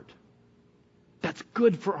heart. That's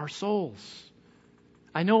good for our souls.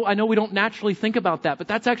 I know we don't naturally think about that, but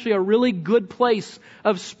that's actually a really good place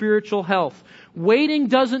of spiritual health. Waiting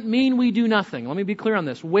doesn't mean we do nothing. Let me be clear on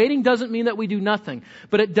this. Waiting doesn't mean that we do nothing,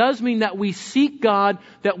 but it does mean that we seek God,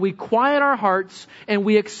 that we quiet our hearts, and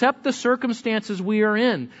we accept the circumstances we are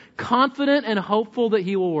in, confident and hopeful that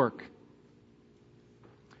He will work.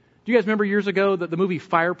 Do you guys remember years ago the movie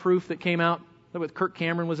Fireproof that came out? With Kirk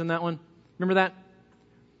Cameron was in that one? Remember that?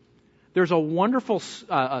 There's a wonderful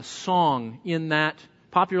song in that,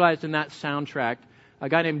 popularized in that soundtrack. A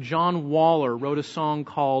guy named John Waller wrote a song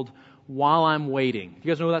called While I'm Waiting. Do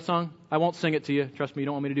you guys know that song? I won't sing it to you. Trust me, you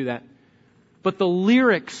don't want me to do that. But the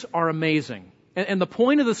lyrics are amazing. And the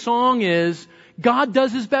point of the song is God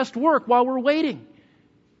does His best work while we're waiting.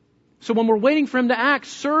 So when we're waiting for Him to act,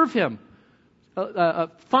 serve Him.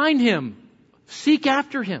 Find Him. Seek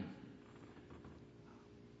after Him.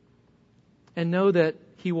 And know that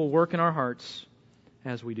He will work in our hearts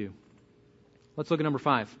as we do. Let's look at number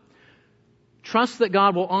 5. Trust that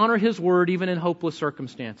God will honor His word even in hopeless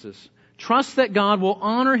circumstances. Trust that God will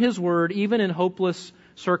honor His word even in hopeless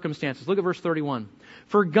circumstances. Look at verse 31.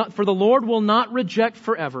 For the Lord will not reject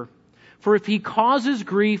forever. For if He causes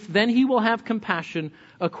grief, then He will have compassion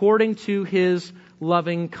according to His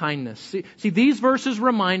loving kindness. See, these verses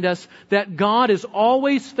remind us that God is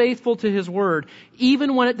always faithful to His word,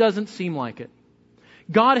 even when it doesn't seem like it.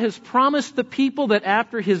 God has promised the people that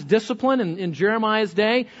after His discipline in Jeremiah's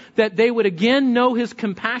day, that they would again know His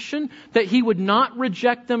compassion, that He would not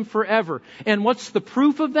reject them forever. And what's the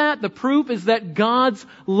proof of that? The proof is that God's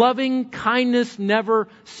loving kindness never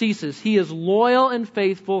ceases. He is loyal and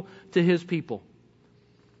faithful to His people.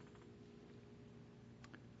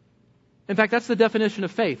 In fact, that's the definition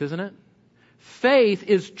of faith, isn't it? Faith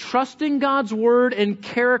is trusting God's word and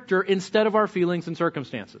character instead of our feelings and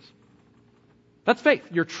circumstances. That's faith.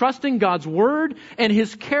 You're trusting God's word and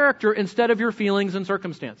His character instead of your feelings and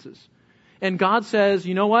circumstances. And God says,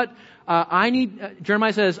 you know what?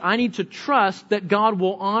 Jeremiah says, I need to trust that God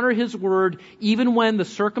will honor His word even when the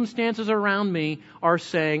circumstances around me are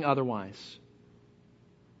saying otherwise.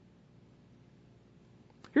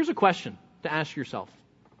 Here's a question to ask yourself.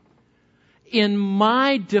 In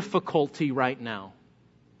my difficulty right now,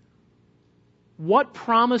 what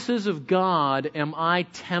promises of God am I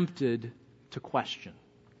tempted to question?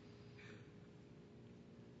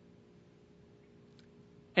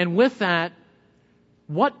 And with that,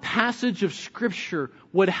 what passage of Scripture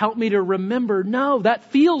would help me to remember, no,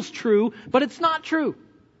 that feels true, but it's not true.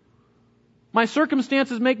 My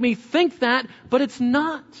circumstances make me think that, but it's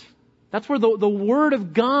not. That's where the Word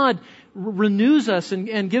of God renews us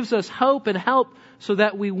and gives us hope and help so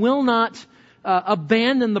that we will not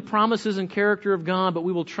abandon the promises and character of God, but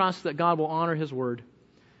we will trust that God will honor His Word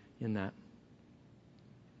in that.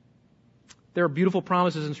 There are beautiful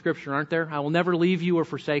promises in Scripture, aren't there? I will never leave you or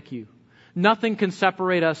forsake you. Nothing can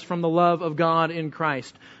separate us from the love of God in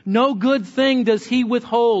Christ. No good thing does He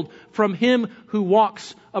withhold from him who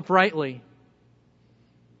walks uprightly.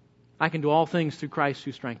 I can do all things through Christ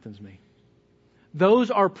who strengthens me.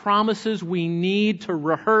 Those are promises we need to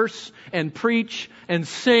rehearse and preach and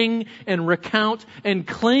sing and recount and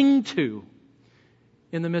cling to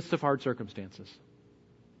in the midst of hard circumstances.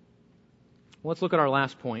 Let's look at our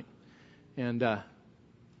last point. And I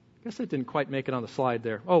guess it didn't quite make it on the slide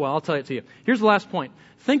there. Oh, well, I'll tell it to you. Here's the last point.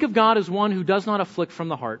 Think of God as one who does not afflict from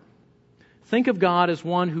the heart. Think of God as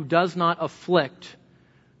one who does not afflict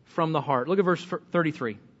from the heart. Look at verse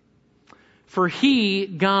 33. For He,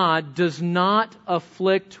 God, does not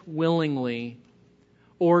afflict willingly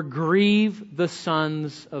or grieve the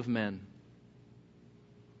sons of men.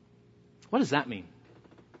 What does that mean?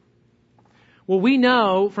 Well, we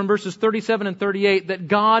know from verses 37 and 38 that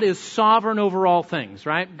God is sovereign over all things,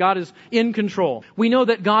 right? God is in control. We know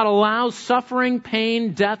that God allows suffering,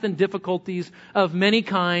 pain, death, and difficulties of many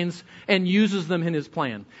kinds and uses them in His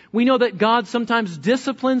plan. We know that God sometimes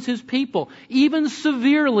disciplines His people, even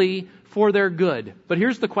severely, for their good. But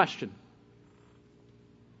here's the question.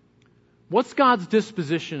 What's God's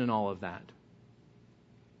disposition in all of that?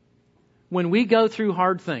 When we go through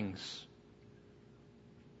hard things,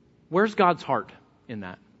 where's God's heart in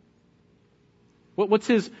that? What's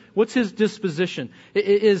his disposition?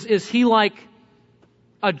 Is he like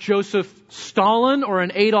a Joseph Stalin or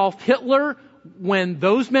an Adolf Hitler when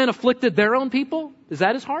those men afflicted their own people? Is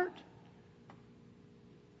that his heart?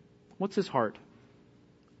 What's his heart?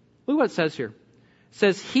 Look what it says here. It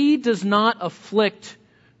says, he does not afflict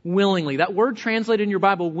willingly. That word translated in your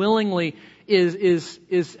Bible, willingly,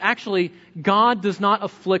 is actually, God does not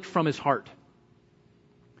afflict from his heart.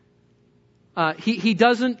 He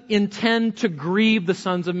doesn't intend to grieve the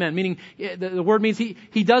sons of men, meaning the word means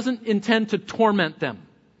he doesn't intend to torment them.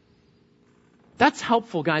 That's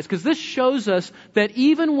helpful, guys, because this shows us that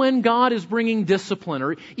even when God is bringing discipline,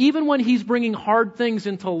 or even when He's bringing hard things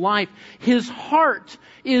into life, His heart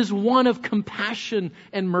is one of compassion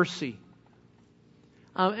and mercy.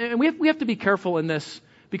 And we have to be careful in this,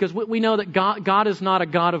 because we know that God is not a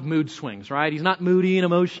God of mood swings, right? He's not moody and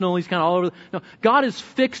emotional. He's kind of all over. No, God is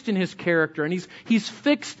fixed in His character, and He's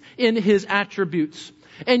fixed in His attributes.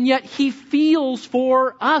 And yet He feels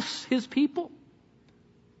for us, His people.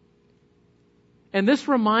 And this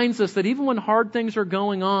reminds us that even when hard things are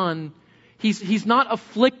going on, He's not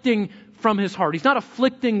afflicting from His heart. He's not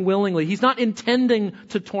afflicting willingly. He's not intending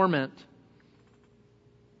to torment.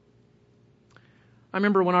 I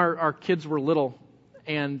remember when our kids were little,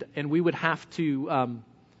 and we would have to,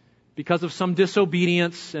 because of some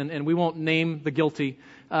disobedience, and we won't name the guilty,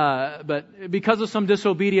 but because of some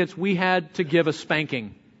disobedience, we had to give a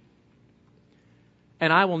spanking.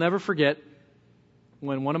 And I will never forget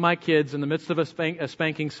when one of my kids, in the midst of a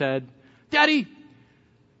spanking, said, "Daddy,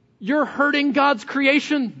 you're hurting God's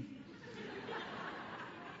creation."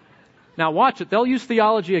 Now watch it. They'll use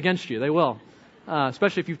theology against you. They will.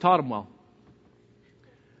 Especially if you've taught them well.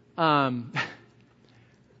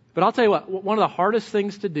 But I'll tell you what, one of the hardest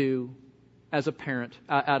things to do as a parent,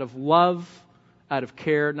 out of love, out of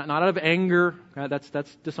care, not out of anger,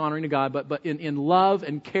 that's dishonoring to God, but in love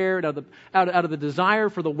and care, out of the desire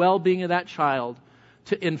for the well-being of that child,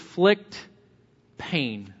 to inflict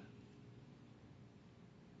pain.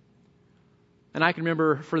 And I can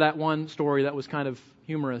remember, for that one story that was kind of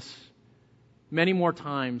humorous, many more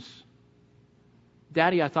times,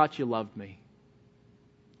 "Daddy, I thought you loved me."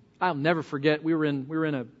 I'll never forget, we were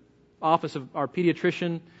in a office of our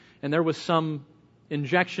pediatrician, and there was some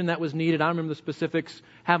injection that was needed. I don't remember the specifics,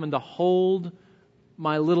 having to hold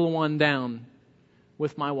my little one down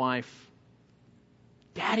with my wife.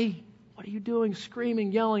 "Daddy, what are you doing?"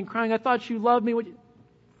 Screaming, yelling, crying. "I thought you loved me."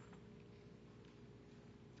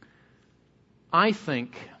 I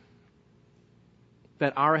think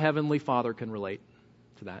that our Heavenly Father can relate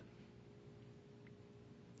to that.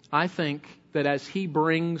 I think that as He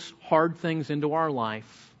brings hard things into our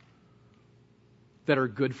life that are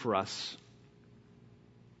good for us,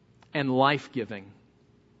 and life-giving,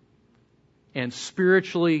 and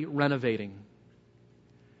spiritually renovating,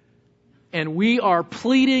 and we are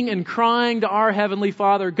pleading and crying to our Heavenly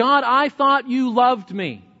Father, "God, I thought you loved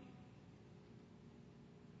me,"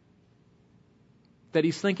 that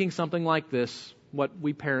He's thinking something like this, what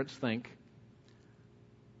we parents think: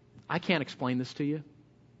 "I can't explain this to you.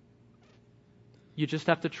 You just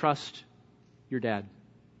have to trust your dad.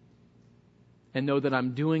 And know that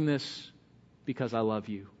I'm doing this because I love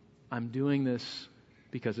you. I'm doing this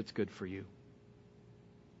because it's good for you."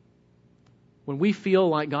 When we feel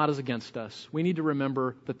like God is against us, we need to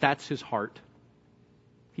remember that that's His heart.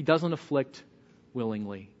 He doesn't afflict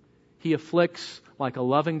willingly. He afflicts like a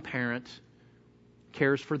loving parent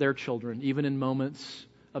cares for their children, even in moments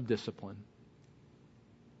of discipline.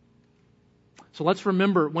 So let's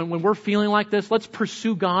remember, when we're feeling like this, let's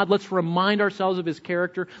pursue God. Let's remind ourselves of His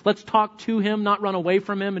character. Let's talk to Him, not run away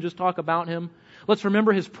from Him and just talk about Him. Let's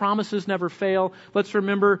remember His promises never fail. Let's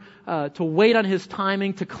remember to wait on His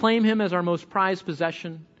timing, to claim Him as our most prized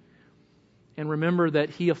possession. And remember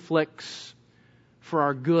that He afflicts for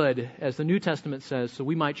our good, as the New Testament says, so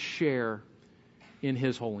we might share in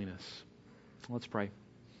His holiness. Let's pray.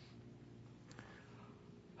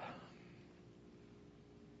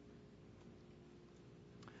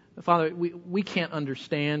 Father, we can't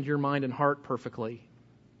understand your mind and heart perfectly.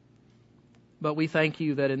 But we thank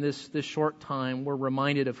you that in this short time we're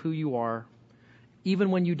reminded of who you are,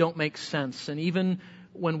 even when you don't make sense, and even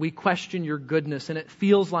when we question your goodness and it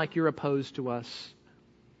feels like you're opposed to us.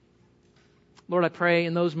 Lord, I pray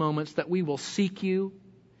in those moments that we will seek you,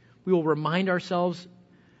 we will remind ourselves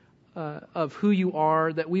of who you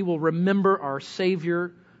are, that we will remember our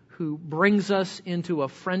Savior who brings us into a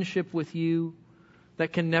friendship with you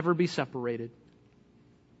that can never be separated.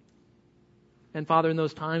 And Father, in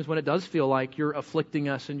those times when it does feel like you're afflicting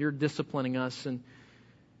us and you're disciplining us, and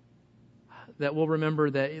that we'll remember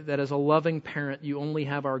that as a loving parent, you only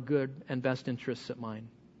have our good and best interests at mind.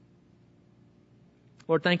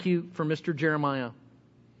 Lord, thank you for Mr. Jeremiah.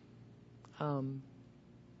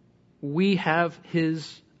 We have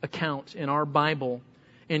his account in our Bible,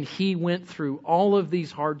 and he went through all of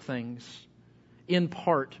these hard things in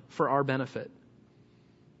part for our benefit.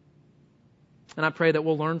 And I pray that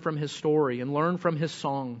we'll learn from his story and learn from his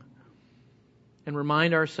song and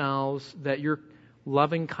remind ourselves that your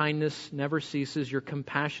loving kindness never ceases, your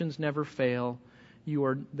compassions never fail.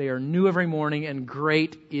 They are new every morning, and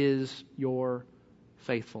great is your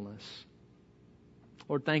faithfulness.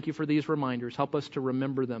 Lord, thank you for these reminders. Help us to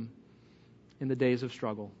remember them in the days of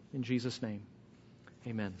struggle. In Jesus' name,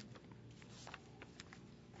 amen.